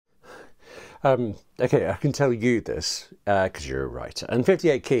Okay, I can tell you this because you're a writer. And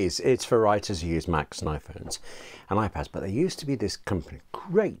 58 Keys, it's for writers who use Macs and iPhones and iPads. But there used to be this company,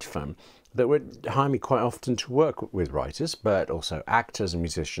 great firm, that would hire me quite often to work with writers, but also actors and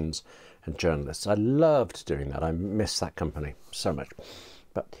musicians and journalists. I loved doing that. I miss that company so much.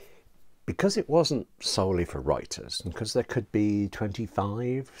 But because it wasn't solely for writers, and because there could be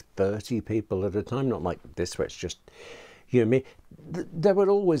 25, 30 people at a time, not like this where it's just you and me, there would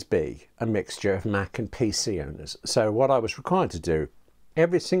always be a mixture of Mac and PC owners. So what I was required to do,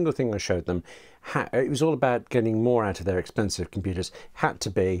 every single thing I showed them, it was all about getting more out of their expensive computers, had to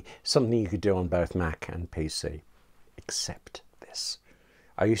be something you could do on both Mac and PC, except this.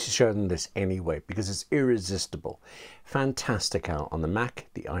 I used to show them this anyway because it's irresistible. Fantastical on the Mac,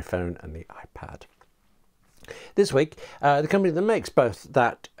 the iPhone and the iPad. This week, the company that makes both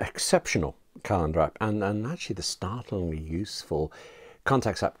that exceptional calendar app and actually the startlingly useful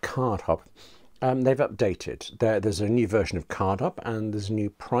contacts app Cardhop, they've updated. There's a new version of Cardhop and there's new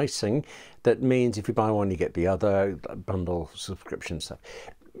pricing that means if you buy one you get the other, bundle subscription stuff.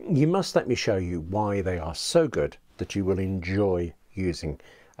 You must let me show you why they are so good that you will enjoy using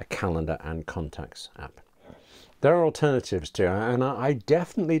a calendar and contacts app. There are alternatives too, and I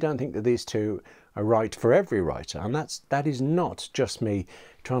definitely don't think that these two are right for every writer, and that is not just me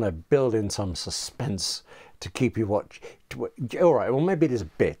trying to build in some suspense to keep you watch. All right, well maybe it is a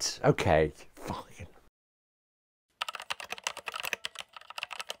bit. Okay, fine.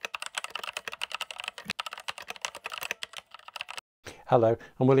 Hello,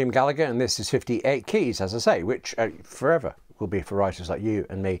 I'm William Gallagher and this is 58 Keys, as I say, which forever will be for writers like you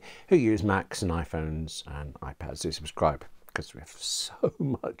and me who use Macs and iPhones and iPads. Do subscribe because we have so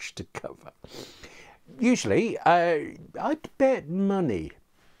much to cover. Usually, I'd bet money.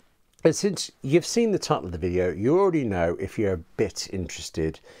 And since you've seen the title of the video, you already know if you're a bit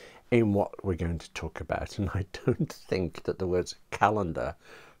interested in what we're going to talk about. And I don't think that the words calendar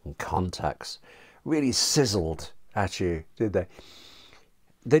and contacts really sizzled at you, did they?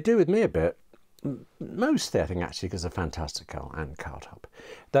 They do with me a bit. Mostly, I think, actually, because of Fantastical and Cardhop.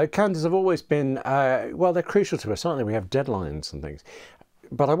 Though calendars have always been, well, they're crucial to us, aren't they? We have deadlines and things.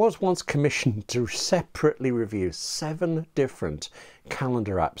 But I was once commissioned to separately review 7 different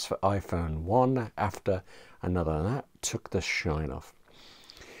calendar apps for iPhone, one after another, and that took the shine off.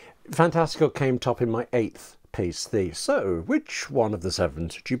 Fantastical came top in my 8th piece, So which one of the 7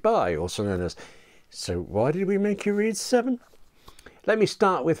 did you buy? Also known as, so why did we make you read 7? Let me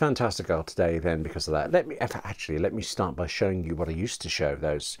start with Fantastical today then because of that. Let me start by showing you what I used to show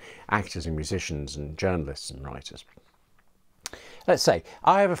those actors and musicians and journalists and writers. Let's say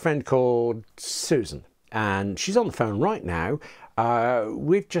I have a friend called Susan and she's on the phone right now.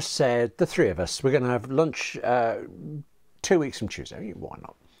 We've just said, the 3 of us, we're going to have lunch 2 weeks from Tuesday. Why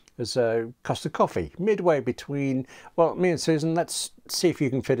not? There's a cost of coffee midway between, well, me and Susan, let's see if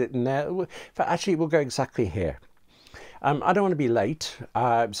you can fit it in there. Actually, we'll go exactly here. I don't want to be late,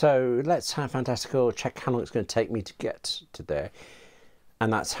 so let's have Fantastical check how long it's going to take me to get to there.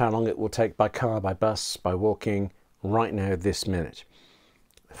 And that's how long it will take by car, by bus, by walking, right now, this minute.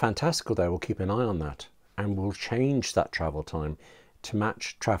 Fantastical, though, will keep an eye on that and will change that travel time to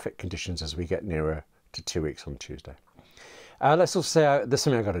match traffic conditions as we get nearer to 2 weeks on Tuesday. Let's also say there's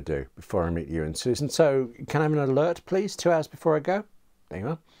something I've got to do before I meet you and Susan. So can I have an alert, please? 2 hours before I go? There you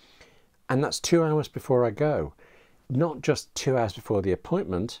are. And that's 2 hours before I go. Not just 2 hours before the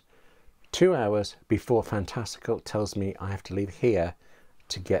appointment, 2 hours before Fantastical tells me I have to leave here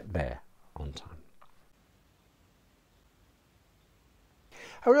to get there on time.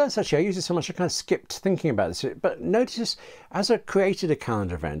 I realised actually I used it so much I kind of skipped thinking about this, but notice as I created a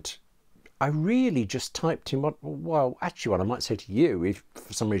calendar event, I really just typed in what I might say to you if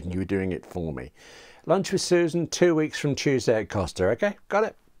for some reason you were doing it for me. Lunch with Susan 2 weeks from Tuesday at Costa. Okay, got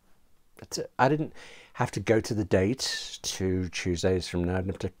it. That's it. I didn't have to go to the date 2 Tuesdays from now. I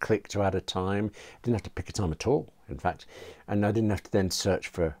didn't have to click to add a time. I didn't have to pick a time at all, in fact. And I didn't have to then search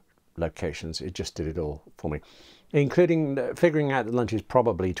for locations. It just did it all for me, including figuring out that lunch is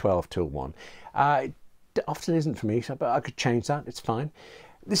probably 12 till 1. It often isn't for me, but I could change that. It's fine.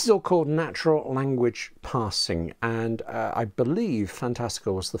 This is all called natural language parsing, and I believe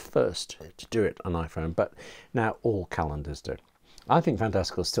Fantastical was the first to do it on iPhone, but now all calendars do. I think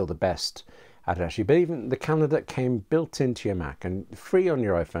Fantastical is still the best at it actually, but even the calendar that came built into your Mac and free on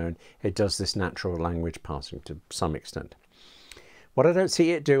your iPhone, it does this natural language parsing to some extent. What I don't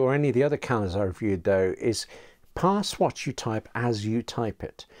see it do, or any of the other calendars I reviewed though, is parse what you type as you type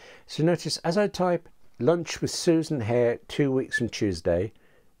it. So notice as I type lunch with Susan Hare 2 weeks from Tuesday,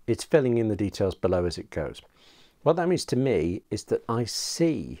 it's filling in the details below as it goes. What that means to me is that I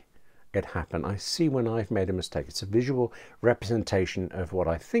see it happen. I see when I've made a mistake. It's a visual representation of what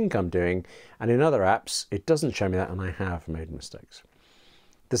I think I'm doing, and in other apps it doesn't show me that, and I have made mistakes.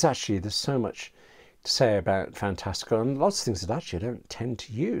 There's so much to say about Fantastical, and lots of things that actually I don't tend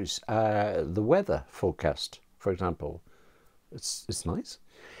to use. The weather forecast, for example, it's nice.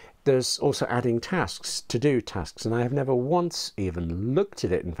 There's also adding tasks, to-do tasks, and I have never once even looked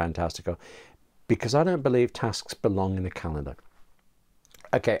at it in Fantastical because I don't believe tasks belong in a calendar.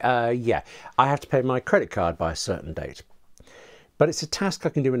 Okay, yeah, I have to pay my credit card by a certain date. But it's a task I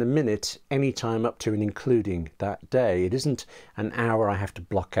can do in a minute, anytime up to and including that day. It isn't an hour I have to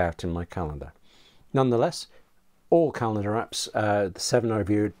block out in my calendar. Nonetheless, all calendar apps, the 7 I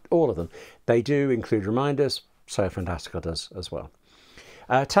reviewed, all of them, they do include reminders, so Fantastical does as well.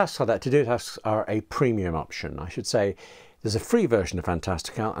 Tasks like that, to-do tasks, are a premium option. I should say there's a free version of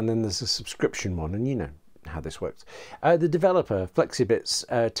Fantastical, and then there's a subscription one, and you know how this works. The developer, Flexibits,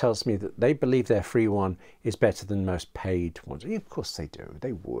 tells me that they believe their free one is better than most paid ones. Yeah, of course they do,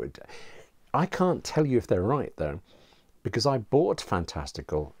 they would. I can't tell you if they're right though, because I bought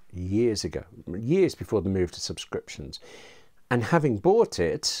Fantastical years ago, years before the move to subscriptions. And having bought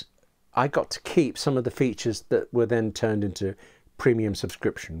it, I got to keep some of the features that were then turned into premium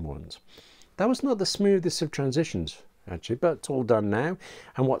subscription ones. That was not the smoothest of transitions, actually, but it's all done now,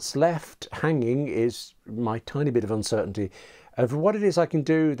 and what's left hanging is my tiny bit of uncertainty of what it is I can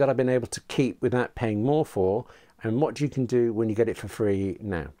do that I've been able to keep without paying more for, and what you can do when you get it for free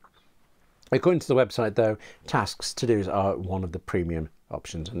now. According to the website though, tasks, to-dos are one of the premium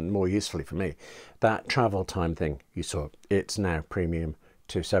options, and more usefully for me, that travel time thing you saw, it's now premium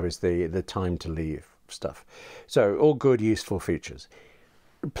too, so is the time to leave stuff. So all good, useful features.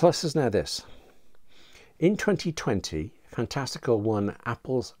 Plus there's now this. In 2020, Fantastical won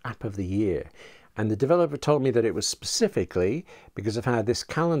Apple's App of the Year, and the developer told me that it was specifically because of how this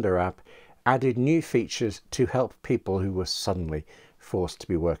calendar app added new features to help people who were suddenly forced to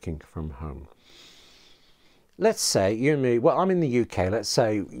be working from home. Let's say you and me, well, I'm in the UK, let's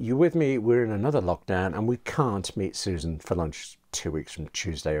say you're with me, we're in another lockdown and we can't meet Susan for lunch 2 weeks from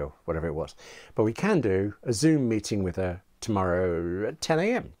Tuesday or whatever it was, but we can do a Zoom meeting with her tomorrow at 10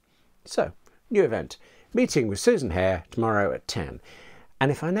 AM. So, new event. Meeting with Susan Hare tomorrow at 10.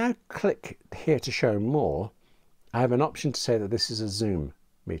 And if I now click here to show more, I have an option to say that this is a Zoom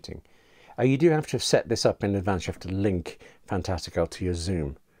meeting. You do have to set this up in advance. You have to link Fantastical to your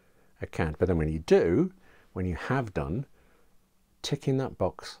Zoom account. But then when you do, when you have done, ticking that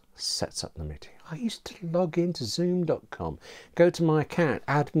box sets up the meeting. I used to log into zoom.com, go to my account,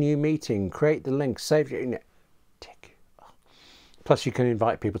 add new meeting, create the link, save it, tick. Plus you can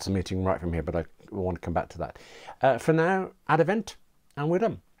invite people to the meeting right from here, but I want to come back to that. For now, add event, and we're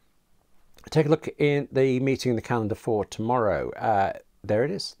done. Take a look in the meeting in the calendar for tomorrow. There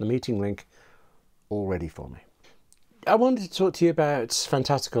it is, the meeting link, all ready for me. I wanted to talk to you about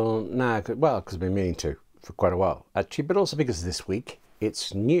Fantastical now, well, because I've been meaning to for quite a while, actually, but also because this week,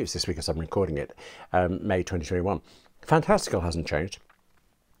 it's news this week as I'm recording it, May 2021. Fantastical hasn't changed.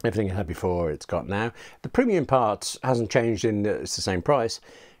 Everything it had before, it's got now. The premium part hasn't changed, it's the same price,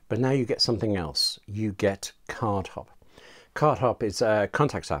 but now you get something else. You get Cardhop. Cardhop is a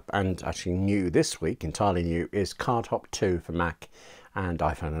contacts app, and actually new this week, entirely new, is Cardhop 2 for Mac and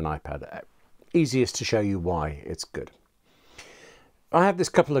iPhone and iPad. Easiest to show you why it's good. I have this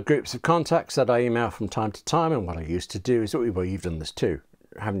couple of groups of contacts that I email from time to time, and what I used to do is, well, you've done this too,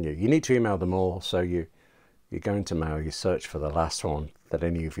 haven't you? You need to email them all, so you go into mail, you search for the last one that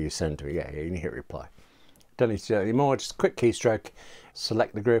any of you sent to me, yeah, you hit reply. Don't need to do that anymore, just a quick keystroke,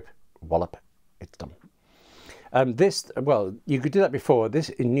 select the group, wallop, it's done. Well, you could do that before. This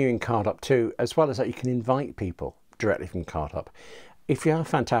is new in Cardhop 2, as well as that you can invite people directly from Cardhop. If you are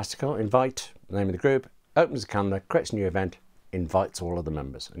Fantastical, invite, the name of the group, opens the calendar, creates a new event, invites all of the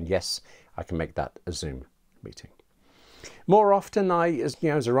members. And yes, I can make that a Zoom meeting. More often,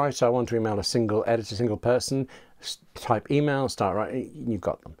 as a writer, I want to email a single editor, single person, type email, start writing, you've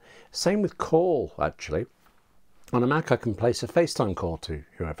got them. Same with call, actually. On a Mac, I can place a FaceTime call to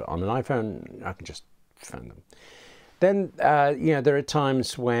whoever. On an iPhone, I can just phone them. Then, there are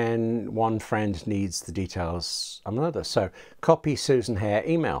times when one friend needs the details of another. So copy Susan Hare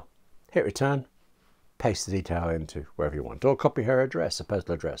email, hit return, paste the detail into wherever you want, or copy her address, a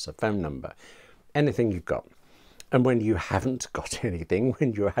postal address, a phone number, anything you've got. And when you haven't got anything,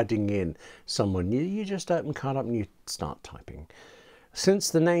 when you're adding in someone new, you just open Cardhop and you start typing. Since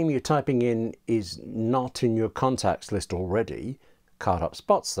the name you're typing in is not in your contacts list already, Cardhop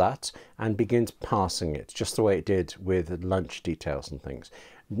spots that and begins parsing it, just the way it did with lunch details and things.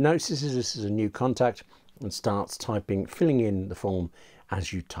 Notices this is a new contact, and starts typing, filling in the form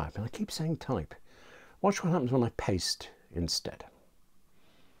as you type. And I keep saying type. Watch what happens when I paste instead.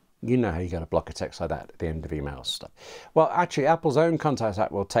 You know how you got to block a text like that at the end of email stuff. Well, actually, Apple's own Contacts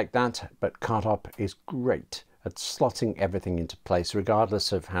app will take that, but Cardhop is great at slotting everything into place,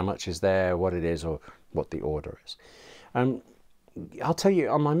 regardless of how much is there, what it is, or what the order is. I'll tell you,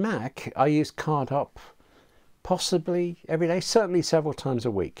 on my Mac, I use Cardhop possibly every day, certainly several times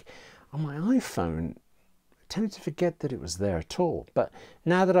a week. On my iPhone, I tended to forget that it was there at all. But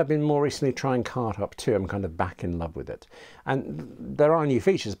now that I've been more recently trying Cardhop too, I'm kind of back in love with it. And there are new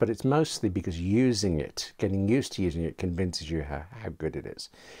features, but it's mostly because using it, getting used to using it, convinces you how good it is.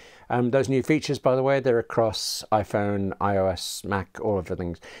 Those new features, by the way, they're across iPhone, iOS, Mac, all of the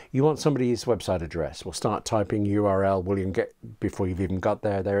things. You want somebody's website address. We'll start typing URL, William, before you've even got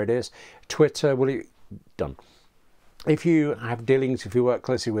there. There it is. Twitter, William, done. If you have dealings, if you work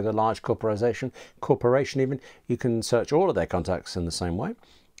closely with a large corporation even, you can search all of their contacts in the same way.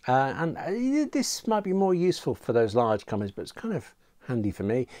 This might be more useful for those large companies, but it's kind of handy for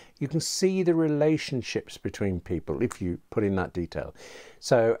me. You can see the relationships between people if you put in that detail.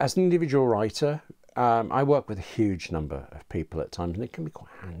 So as an individual writer, I work with a huge number of people at times, and it can be quite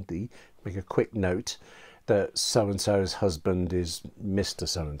handy. Make a quick note that so-and-so's husband is Mr.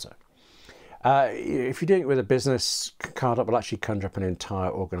 So-and-so. If you're doing it with a business, Cardhop will actually conjure up an entire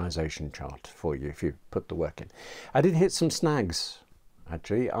organisation chart for you if you put the work in. I did hit some snags,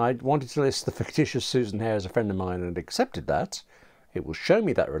 actually. I wanted to list the fictitious Susan Hare as a friend of mine and accepted that. It will show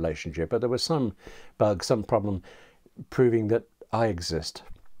me that relationship, but there was some bug, some problem proving that I exist.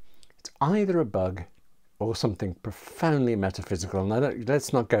 It's either a bug or something profoundly metaphysical, and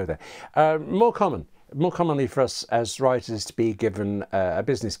let's not go there. More commonly for us as writers is to be given a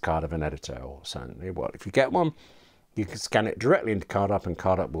business card of an editor or something. Well, if you get one, you can scan it directly into Cardhop, and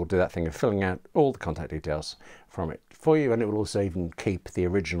Cardhop will do that thing of filling out all the contact details from it for you, and it will also even keep the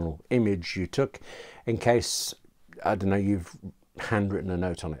original image you took in case, I don't know, you've handwritten a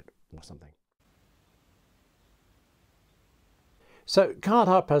note on it or something. So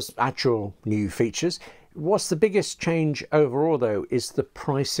Cardhop has actual new features. What's the biggest change overall, though, is the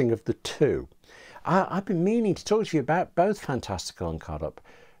pricing of the two. I've been meaning to talk to you about both Fantastical and Cardhop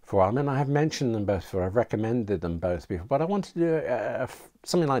for a while. I mean, I have mentioned them both before, I've recommended them both before, but I want to do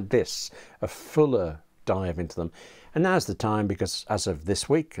something like this, a fuller dive into them. And now's the time, because as of this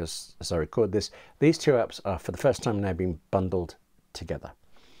week, as I record this, these two apps are for the first time now being bundled together.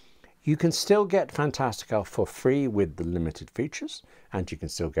 You can still get Fantastical for free with the limited features, and you can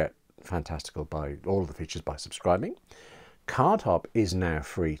still get Fantastical by all of the features by subscribing. Cardhop is now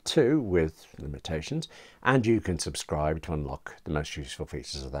free too with limitations, and you can subscribe to unlock the most useful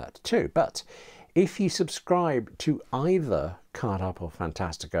features of that too. But if you subscribe to either Cardhop or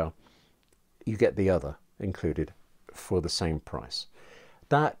Fantastical, you get the other included for the same price.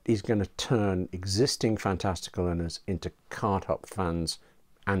 That is going to turn existing Fantastical owners into Cardhop fans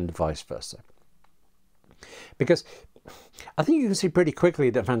and vice versa. Because I think you can see pretty quickly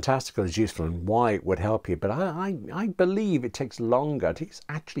that Fantastical is useful and why it would help you, but I believe it takes longer. It takes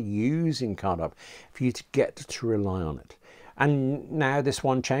actually using Cardhop for you to get to rely on it. And now this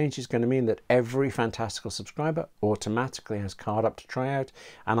one change is going to mean that every Fantastical subscriber automatically has Cardhop to try out,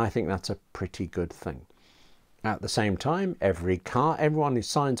 and I think that's a pretty good thing. At the same time, everyone who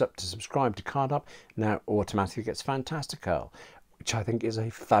signs up to subscribe to Cardhop now automatically gets Fantastical, which I think is a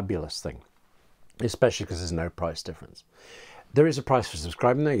fabulous thing, especially because there's no price difference. There is a price for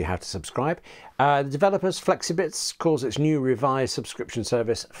subscribing though, you have to subscribe. The developers, Flexibits, calls its new revised subscription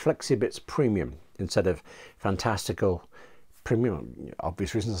service Flexibits Premium instead of Fantastical Premium,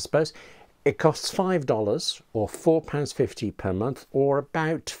 obvious reasons I suppose. It costs $5 or £4.50 per month, or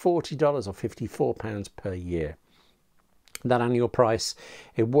about $40 or £54 per year. That annual price,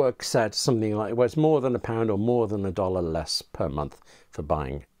 it works out something like, well, it's more than £1 or more than $1 less per month for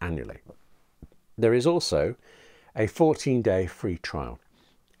buying annually. There is also a 14-day free trial.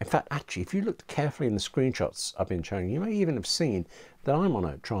 In fact, actually, if you looked carefully in the screenshots I've been showing, you may even have seen that I'm on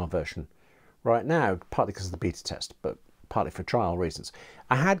a trial version right now, partly because of the beta test, but partly for trial reasons.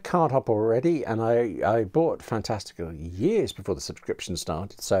 I had Cardhop already, and I bought Fantastical years before the subscription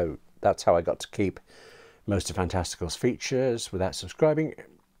started, so that's how I got to keep most of Fantastical's features without subscribing.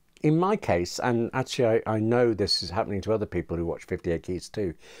 In my case, and actually I know this is happening to other people who watch 58 Keys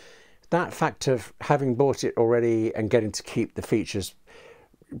too, that fact of having bought it already and getting to keep the features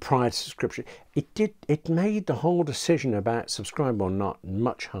prior to subscription, it made the whole decision about subscribe or not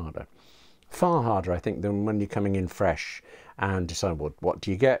much harder. Far harder, I think, than when you're coming in fresh and decide, well, what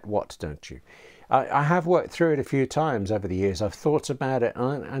do you get, what don't you? I have worked through it a few times over the years. I've thought about it,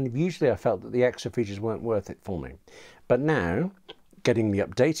 and usually I felt that the extra features weren't worth it for me. But now, getting the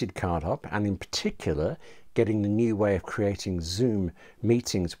updated Cardhop, and in particular, getting the new way of creating Zoom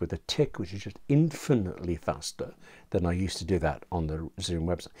meetings with a tick, which is just infinitely faster than I used to do that on the Zoom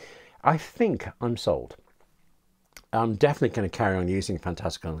website, I think I'm sold. I'm definitely going to carry on using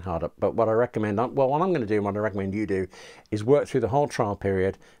Fantastical and Cardhop, but what I recommend, well, what I'm going to do and what I recommend you do is work through the whole trial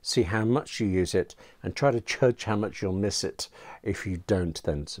period, see how much you use it, and try to judge how much you'll miss it if you don't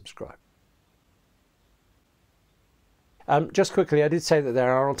then subscribe. Just quickly, I did say that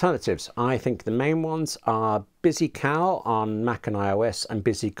there are alternatives. I think the main ones are BusyCal on Mac and iOS and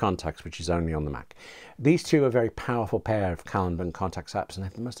Busy Contacts, which is only on the Mac. These two are a very powerful pair of calendar and contacts apps and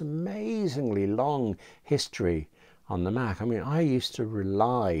have the most amazingly long history on the Mac. I mean, I used to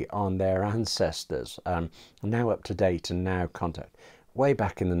rely on their ancestors, now up to date and now contact, way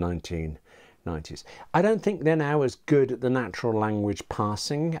back in the 1990s. I don't think they're now as good at the natural language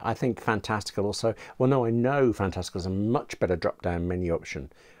parsing. I think Fantastical also, well, no, I know Fantastical is a much better drop-down menu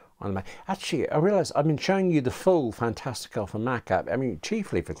option on the Mac. Actually, I realise I've been showing you the full Fantastical for Mac app. I mean,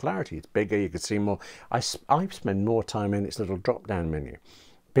 chiefly for clarity. It's bigger, you can see more. I spend more time in its little drop-down menu.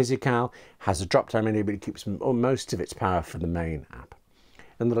 BusyCal has a drop-down menu, but it keeps most of its power for the main app.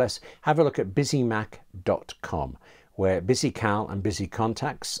 Nonetheless, have a look at busymac.com, where BusyCal and Busy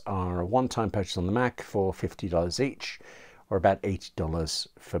Contacts are a one-time purchase on the Mac for $50 each, or about $80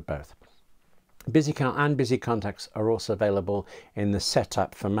 for both. BusyCal and Busy Contacts are also available in the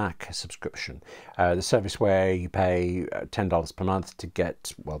Setup for Mac subscription, the service where you pay $10 per month to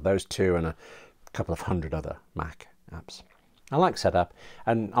get, well, those two and a couple of hundred other Mac apps. I like Setup,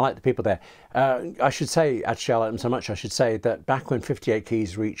 and I like the people there. I should say, actually I like them so much, I should say that back when 58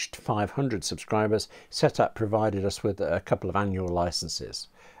 Keys reached 500 subscribers, Setup provided us with a couple of annual licenses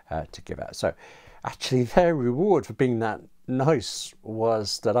to give out. So actually their reward for being that nice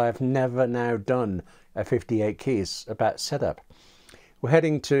was that I've never now done a 58 Keys about Setup. We're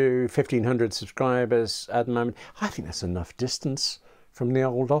heading to 1,500 subscribers at the moment. I think that's enough distance from the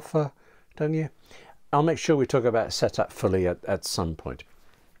old offer, don't you? I'll make sure we talk about Setup fully at some point,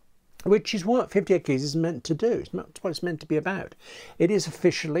 which is what 58 Keys is meant to do. It's what it's meant to be about. It is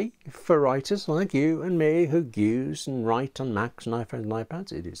officially for writers like you and me who use and write on Macs and iPhones and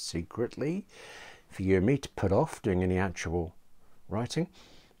iPads. It is secretly for you and me to put off doing any actual writing.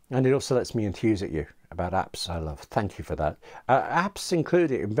 And it also lets me enthuse at you about apps I love. Thank you for that. Apps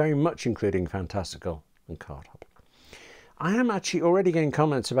including, very much including Fantastical and Cardhop. I am actually already getting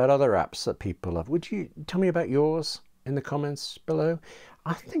comments about other apps that people love. Would you tell me about yours in the comments below?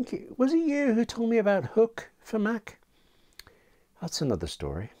 I think was it you who told me about Hook for Mac? That's another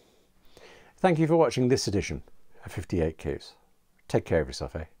story. Thank you for watching this edition of 58 Keys. Take care of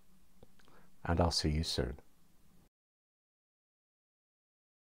yourself, and I'll see you soon.